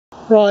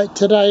Right,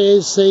 today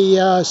is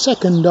the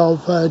 2nd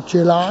of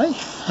July,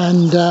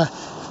 and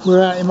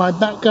we're out in my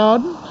back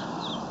garden,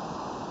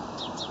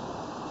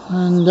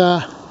 and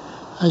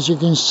as you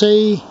can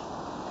see,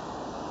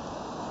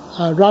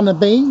 runner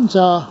beans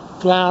are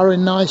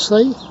flowering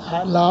nicely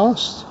at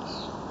last,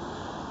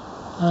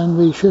 and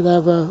we should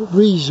have a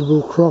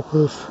reasonable crop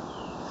of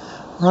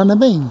runner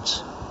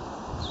beans.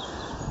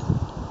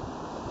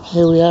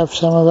 Here we have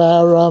some of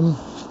our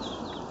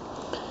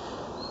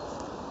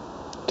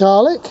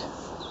garlic.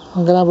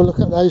 I'm going to have a look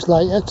at those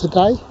later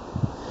today.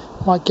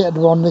 Might get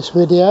them on this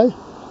video.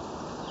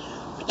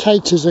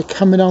 Potatoes are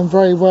coming on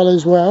very well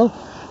as well.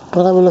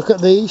 We'll have a look at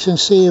these and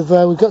see if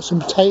we've got some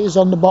potatoes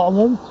on the bottom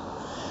of them.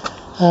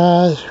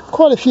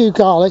 Quite a few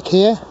garlic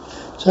here,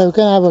 so we're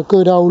going to have a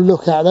good old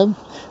look at them.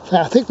 In fact,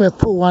 I think we'll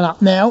pull one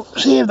up now,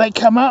 see if they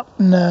come up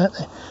and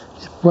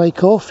just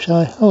break off.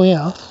 So, oh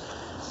yeah,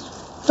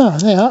 oh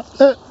they are.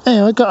 Look,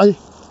 anyway, got a,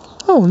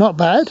 oh not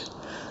bad,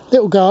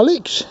 little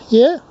garlics,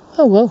 yeah.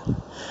 Oh well.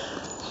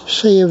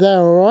 See if they're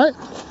alright.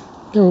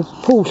 We'll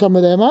pull some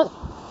of them up.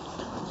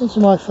 These are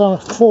my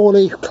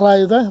 4-leaf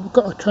clover. We've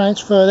got to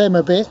transfer them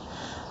a bit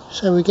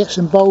so we get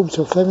some bulbs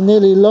off them.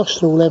 Nearly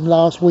lost all them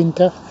last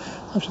winter.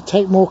 I have to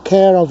take more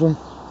care of them.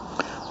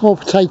 More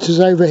potatoes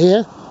over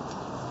here.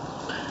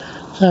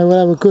 So we'll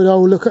have a good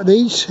old look at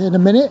these in a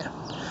minute.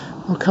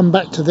 We'll come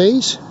back to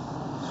these.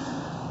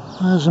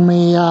 There's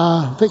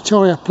my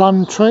Victoria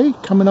plum tree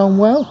coming on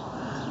well.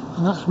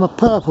 And that's my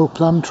purple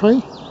plum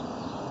tree.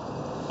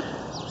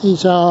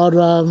 These are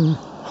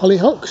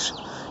hollyhocks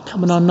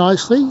coming on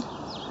nicely.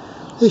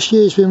 This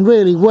year's been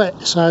really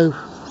wet, so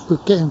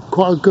we're getting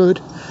quite a good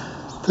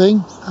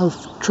thing of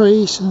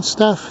trees and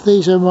stuff.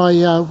 These are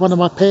my one of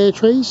my pear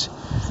trees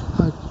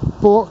I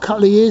bought a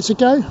couple of years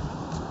ago.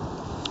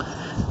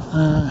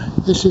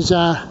 This is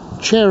a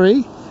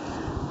cherry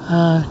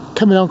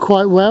coming on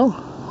quite well,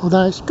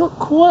 although it's got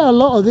quite a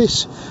lot of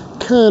this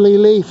curly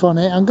leaf on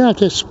it. I'm going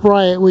to have to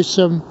spray it with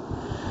some,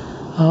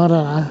 I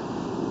don't know,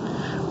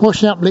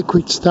 washing up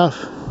liquid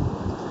stuff.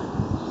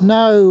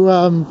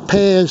 No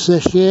pears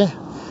this year,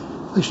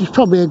 which is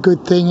probably a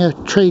good thing. A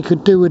tree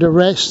could do with a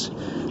rest.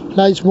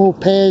 Loads more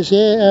pears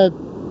here.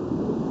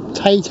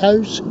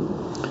 Potatoes.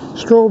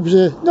 Strawberries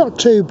are not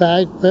too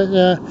bad, but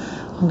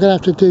I'm going to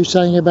have to do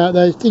something about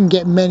those. Didn't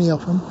get many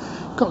of them.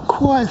 Got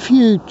quite a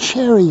few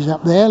cherries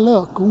up there.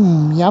 Look,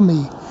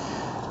 yummy.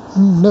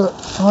 Look,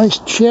 nice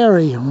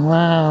cherry.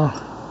 Wow.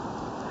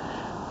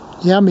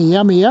 Yummy,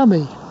 yummy,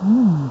 yummy.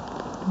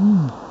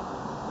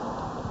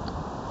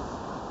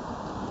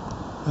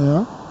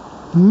 Yeah.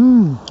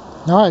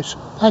 Nice.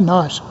 They're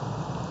nice.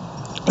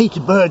 Each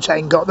birds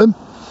ain't got them.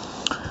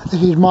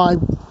 This is my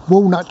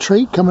walnut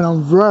tree coming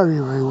on very,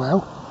 very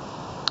well.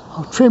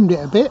 I've trimmed it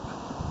a bit,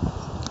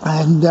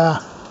 and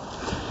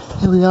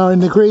here we are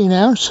in the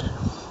greenhouse,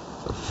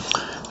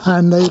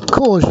 and the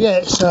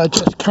courgettes are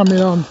just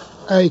coming on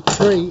a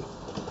tree.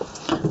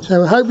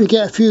 So we hope we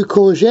get a few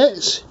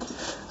courgettes,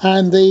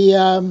 and the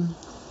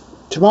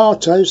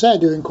tomatoes, they're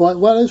doing quite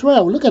well as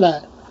well. Look at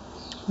that.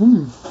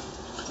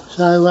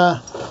 So,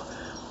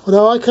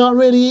 although I can't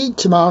really eat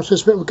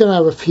tomatoes, but we're going to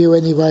have a few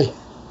anyway.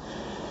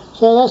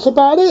 So that's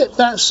about it.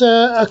 That's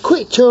a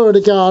quick tour of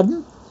the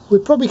garden.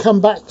 We'll probably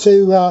come back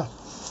to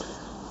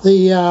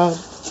the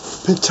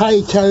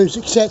potatoes,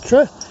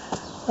 etc.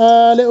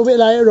 A little bit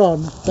later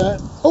on. But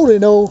all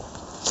in all,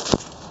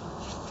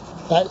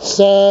 that's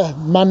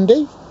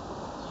Monday,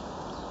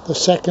 the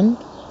 2nd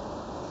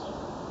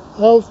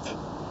of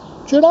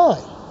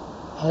July.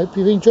 I hope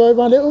you've enjoyed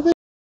my little video.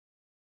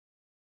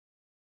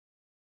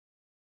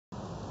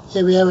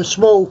 Here we have a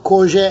small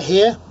courgette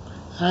here,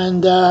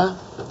 and a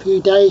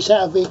few days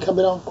that'll be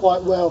coming on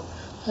quite well.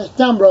 There's a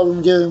number of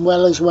them doing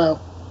well as well.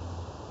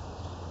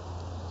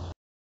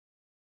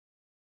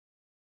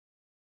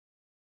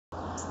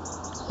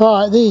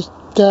 Right, these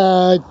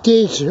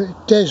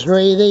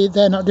Desiree,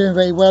 they're not doing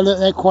very well.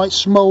 They're quite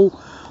small.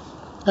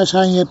 That's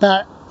only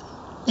about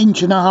 1.5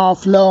 inches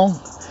long,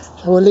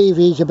 so we'll leave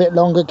these a bit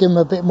longer, give them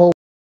a bit more.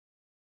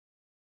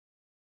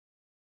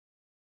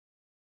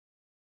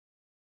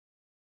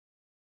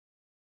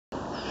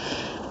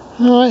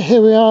 Alright,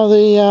 here we are,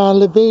 the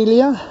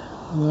lobelia.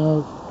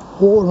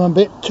 Water them a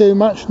bit too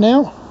much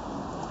now.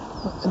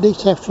 At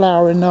least they're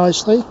flowering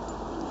nicely.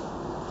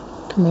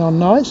 Coming on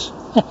nice.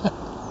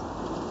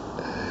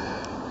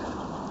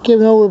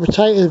 Giving all the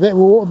potatoes a bit of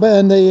water, but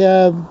and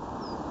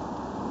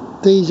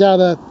these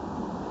other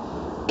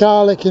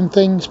garlic and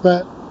things,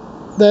 but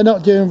they're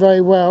not doing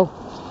very well.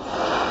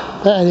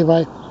 But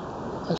anyway.